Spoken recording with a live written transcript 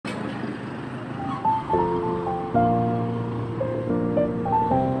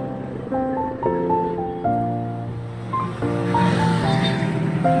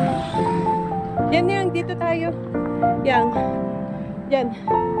Yan. Yan.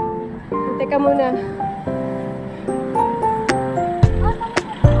 Teka muna.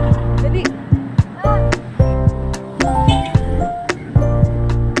 Dali.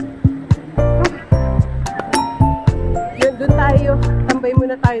 Yan, doon tayo. Tambay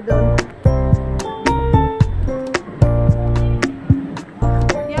muna tayo doon.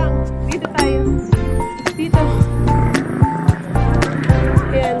 Yan. Dito tayo. Dito.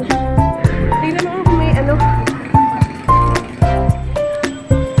 Yan. Tingnan mo kung may ano.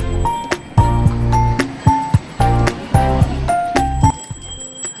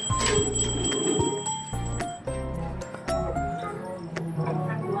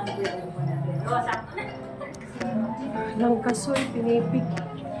 Langkasoy, pinipig.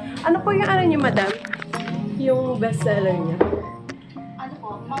 Ano po yung ano niyo, madam? Yung bestseller niya? Ano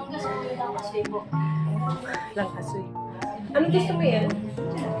po? Manggasoy, langkasoy po. Langkasoy. Ano gusto mo yan?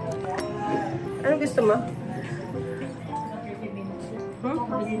 Ano gusto mo?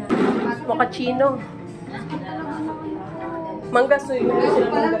 Mochaccino. Manggasoy. Ano sila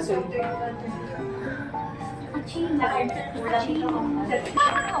manggasoy?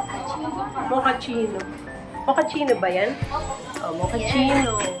 Mochaccino. Mochaccino ba yan? Oh,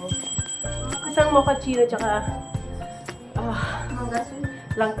 mochaccino. Isang mochaccino tsaka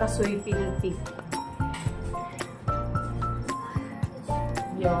langkasoy pinipig.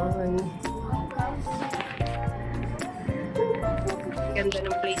 Yan. Ganda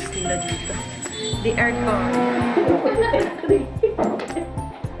ng place nila dito. The aircon.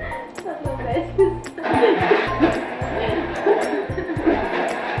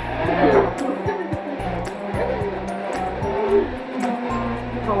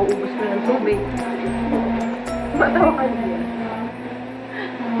 Mauubos ko ng tubig. Matawa ka niya.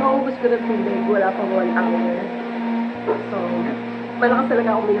 Mauubos ko ng tubig. Wala pang 1 hour. So, malakas talaga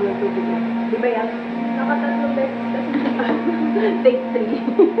ako minum ng tubig. Di ba yan? Nakatatlong beses kasi take 3.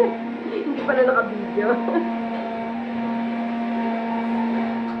 Hindi pa na naka-video.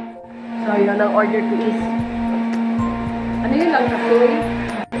 So, yun ang order ko is ano yun lang kasoy?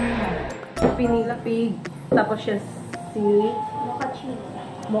 Pinilapig. Tapos siya si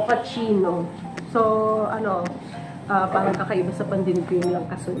mochaccino. So, ano, parang kakaiba sa pandinig ko yung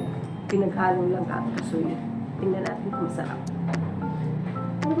langkasoy. Pinaghalong lang kasoy. Tingnan natin kung masarap.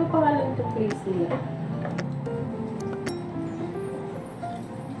 Ano ba pangalan ito place nila?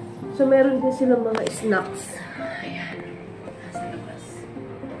 So, meron din silang mga snacks. Ayan. Nasa labas.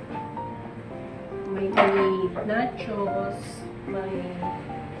 May nachos. May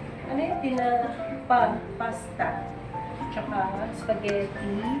ano yung pasta. Tsaka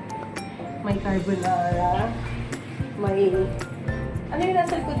spaghetti. May carbonara. May ano yung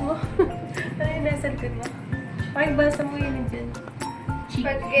nasa likod mo? Ano yung nasa likod mo? Parang basa mo yun dyan.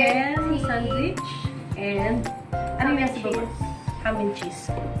 Chicken sandwich and ano yung nasa baba? Ham and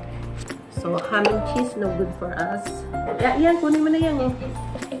cheese. So, ham and cheese, no good for us. Yan, kunin mo na yan eh.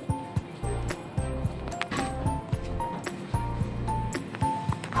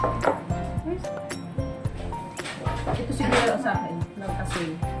 Ito siguro sa akin,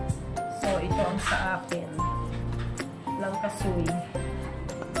 langkasoy. So, ito ang sa akin. Langkasoy.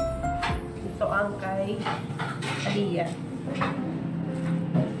 Ito ang kay Aliyah.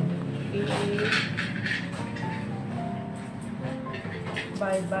 Okay.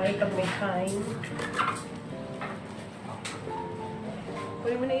 Bye-bye pag may time.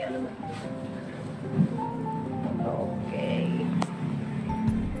 Kunin mo na yung ano mo. Okay.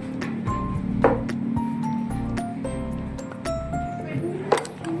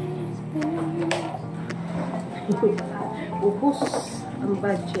 Ubus ang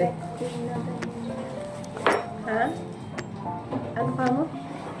budget. Ha? Ano pa mo?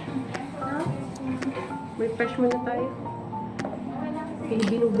 May fresh mo na tayo. Kaya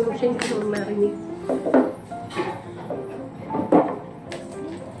binubulong siya hindi naman marinig.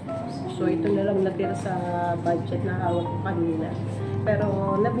 So, ito na lang natira sa budget na hawak ko kanina.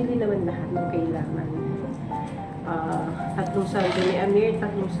 Pero, nabili naman lahat ng kailangan. Tatlong sando ni Amir,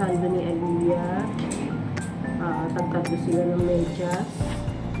 tatlong sando ni Aliyah. Tatlo sila ng medyas.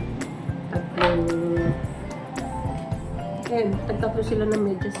 Tatlo sila ng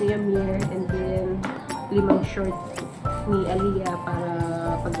medyas ni Amir. And then, 5 short ni Aliyah para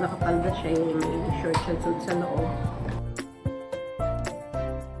pag nakapalda siya yung may short siya sa loob.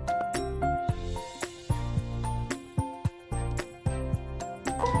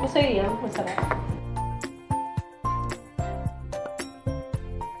 Masaya yan, masarap.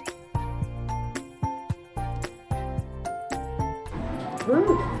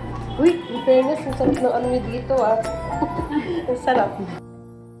 Uy, in fairness, ang sarap ng ano nyo dito ah. Ang sarap.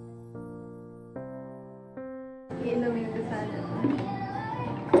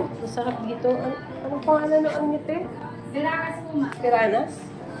 Masarap dito. Anong pangalan ng ano nito eh? Berakas po, ma. Piranas?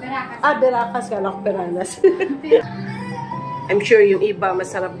 Berakas. Ah, Berakas. Kala ko Piranas. I'm sure yung iba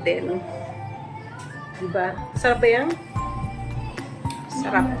masarap din. Diba? Masarap ba yan?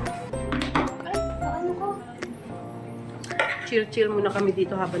 Sarap. Ay, ano ko? Chill-chill muna kami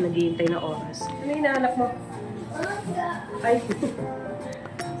dito habang naghihintay na oras. Ano hinahanap mo? Ay.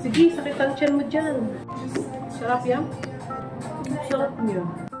 Sige, sakit ang tiyan mo dyan. Sarap yan? Sarap niya.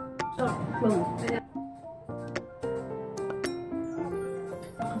 Sarap. Mama.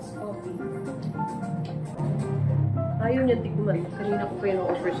 Coffee. Ayaw niya tigman. Kanina ko pa yung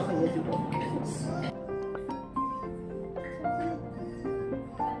offer sa kanya dito.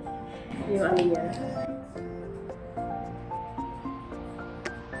 Yung ano niya.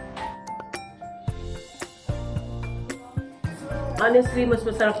 Honestly, mas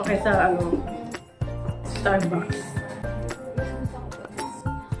masarap pa kaysa ano, Starbucks.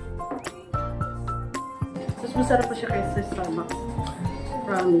 Mas masarap pa siya kaysa Starbucks.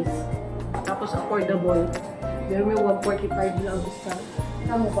 Promise. Tapos affordable. Meron may 145 lang isa.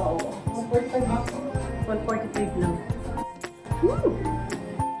 Tama ba ako? 145 lang.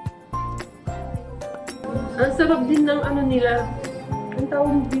 Ang sarap din ng ano nila. Ang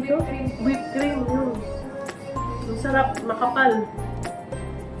tawag dito? Whipped cream. Ang sarap, makapal.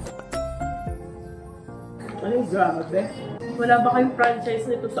 Ay, grabe. Wala ba kayong franchise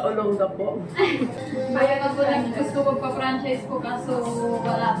nito sa Olonga po? Kaya nga po lang gusto ko pa-franchise po kaso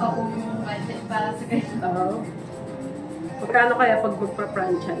wala pa po yung budget para sa kayo. Magkano kaya pag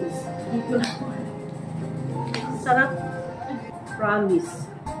magpa-franchise? Dito lang. Sarap. Promise.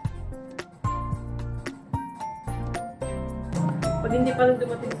 Pag hindi pa lang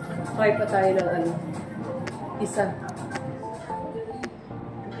dumating, try pa tayo ng ano. Isa.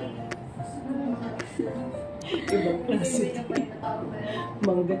 Ibang klase.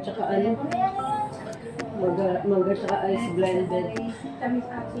 Mangga tsaka ano. Mangga tsaka ice blended.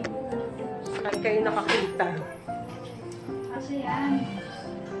 Saan kayo nakakita? Kasi yan.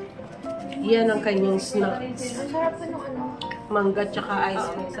 Yan ang kanyang snacks. Ang sarap po nung ano. Mangga tsaka ice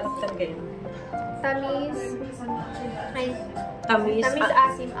cream. Sarap talaga yun. Tamis. Ay, Tamis. tamis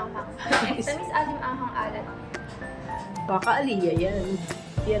asim anghang. Tamis asim anghang alat. Baka aliya yan.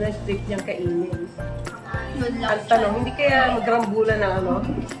 Yan ang trip niyang kainin. Yun lang. Ang tanong, hindi kaya magrambulan ng ano?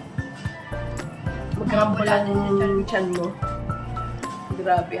 Magrambulan yung tiyan mo.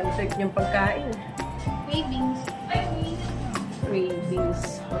 Grabe, ang trip niyang pagkain. Cravings. Cravings.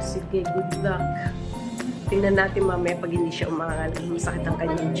 O sige, good luck. Tingnan natin mamaya pag hindi siya umangal. Masakit ang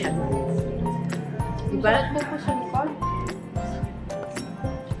kanyang tiyan. Diba? Sarap po po siya po.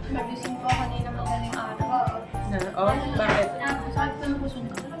 Nagising po kanina magaling araw. Bakit? Sarap po po siya.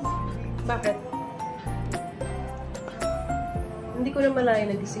 Bakit? Hindi ko na malaya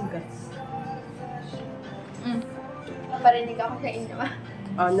nagising ka. Parinig ako sa inyo ba?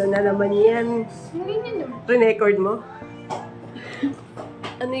 Ano na naman yan? Hindi nyo naman. Re-record mo?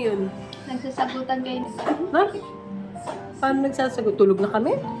 Ano yun? Nagsasagutan kayo. Ha? Paano nagsasagot? Tulog na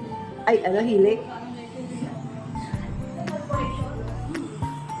kami? Ay, ano, hilik?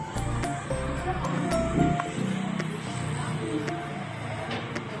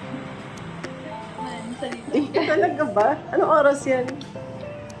 Talaga ba? Anong oras yan?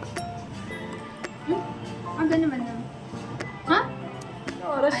 Aga naman na. Ha?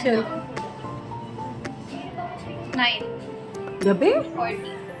 Anong oras yan? 9:40. Gabi?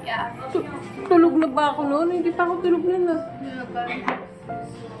 Yeah. Tulog na ba ako noon? Hindi pa ako tulog na.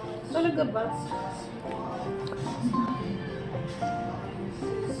 Talaga ba?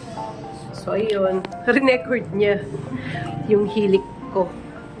 So, ayun. Re-record niya yung hilik ko.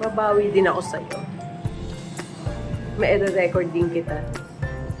 Mabawi din ako sa'yo. May record din kita.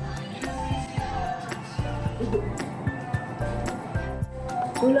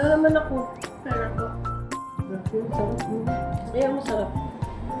 Wala naman ako. Pero po. Masarap. Ayan, masarap.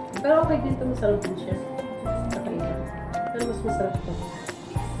 Pero okay din ito. Masarap din siya. Kakaiba. Pero mas masarap ito.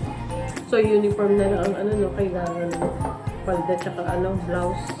 So, uniform na lang ang ano, no? Kailangan palda tsaka ano,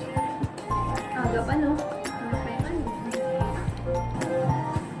 blouse. Aga pa, no? Ano pa yung ano?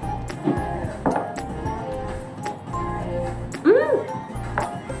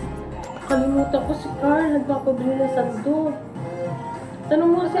 Kalimutan ko si Carl. Nagpapabili ng sando.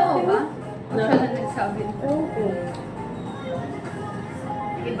 Tanong mo siya ba? Na? Siya na nagsabi. Oo.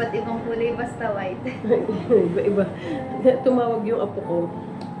 Iba't ibang kulay, basta white. Iba-iba. Tumawag yung apo ko.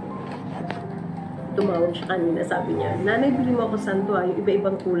 Tumawag siya kanina. Sabi niya, nanay, bili mo ako sando yung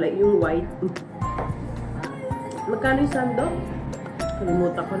iba-ibang kulay. Yung white. Magkano yung sando?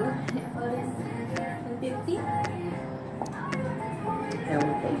 Kalimutan ko na. 150?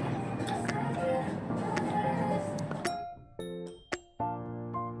 Ewan ko.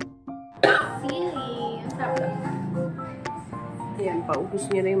 paubos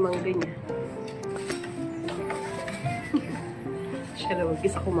niya na yung mangga niya. Siya lang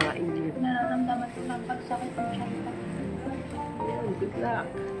mag-isa kumain din. Nararamdaman ko ng pagsakit ng tiyan ko. Ayan, good luck.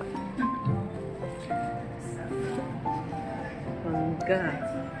 Mangga.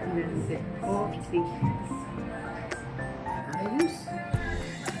 Coffee. Ayos.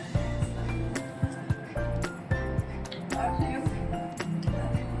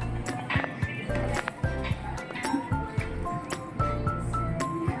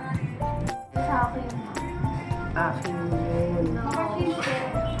 Sa akin. Akin yun. Nakakiss ko.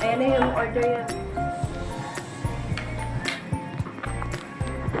 Ayan na yung order yan.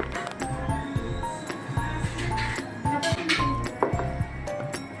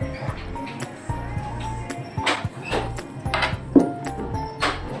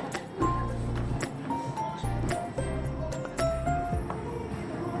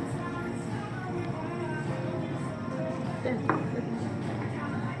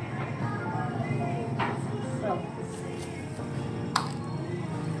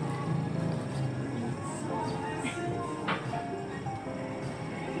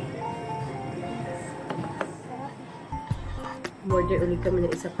 Order ulit kami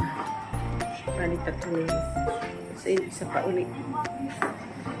ng isa pa. Balitat kami. Kasi isa pa ulit.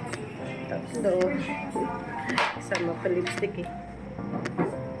 Tapos doon. Sama pa lipstick eh.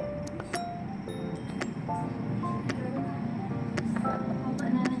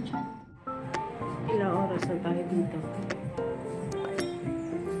 Ilang oras na tayo dito.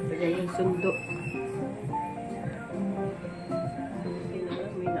 Lagay yung sundo.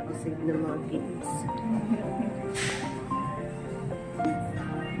 May nakasave na mga games.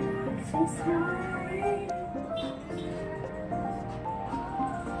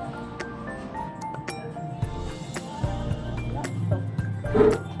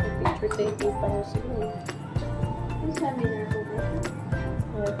 Picture taking pa yung sila. Yung seminar ko ba?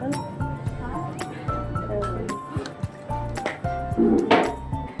 Ano?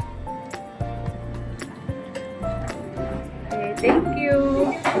 Okay, thank you.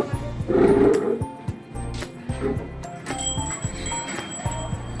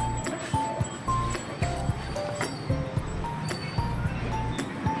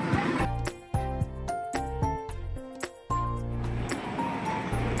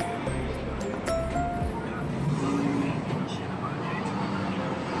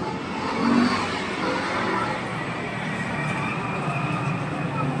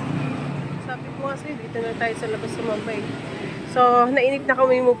 Dito na tayo sa labas sa Mambay. So, nainip na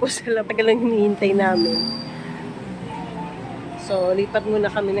kami mo po sa labas. Tagal lang hinihintay namin. So, lipat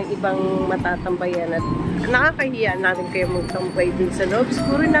muna kami ng ibang matatambayan at nakakahiya natin kayo magtambay din sa loob.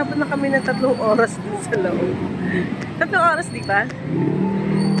 Siguro inabot na kami ng 3 oras din sa loob. 3 oras, di ba?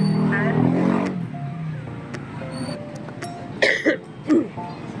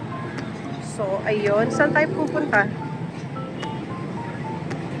 So, ayun. Saan tayo pupunta?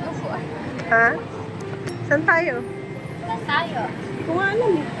 Ha? Saan tayo? Saan tayo? Hindi ko nga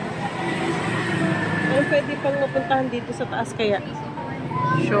alam eh. Ano pwede pang mapuntahan dito sa taas kaya?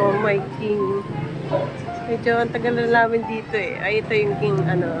 Show my king. Medyo ang tagal na namin dito eh. Ay, ito yung king,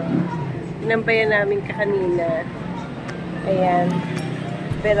 inambayan namin kakanina. Ayan.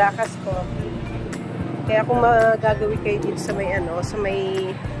 Beracas Coffee. Kaya kung magagawin kayo dito sa may, sa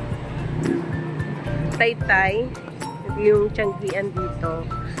may Taytay, yung Tianggian dito,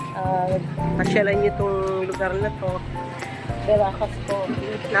 pasyalan nyo itong lugar na to. Beracas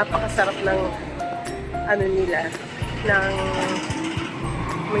Coffee. Napakasarap ng nila, ng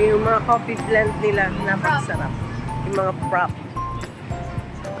may mga coffee blend nila. Napakasarap. Yung mga prop.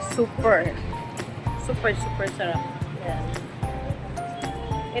 Super sarap. Yan.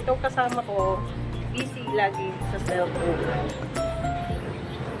 Itong kasama ko, busy lagi sa cellphone.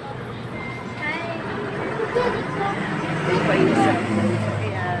 May pa yung cellphone.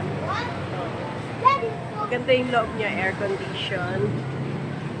 Ayan. Ganda yung loob niya, air condition.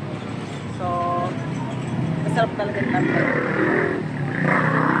 So, masarap talaga tambay.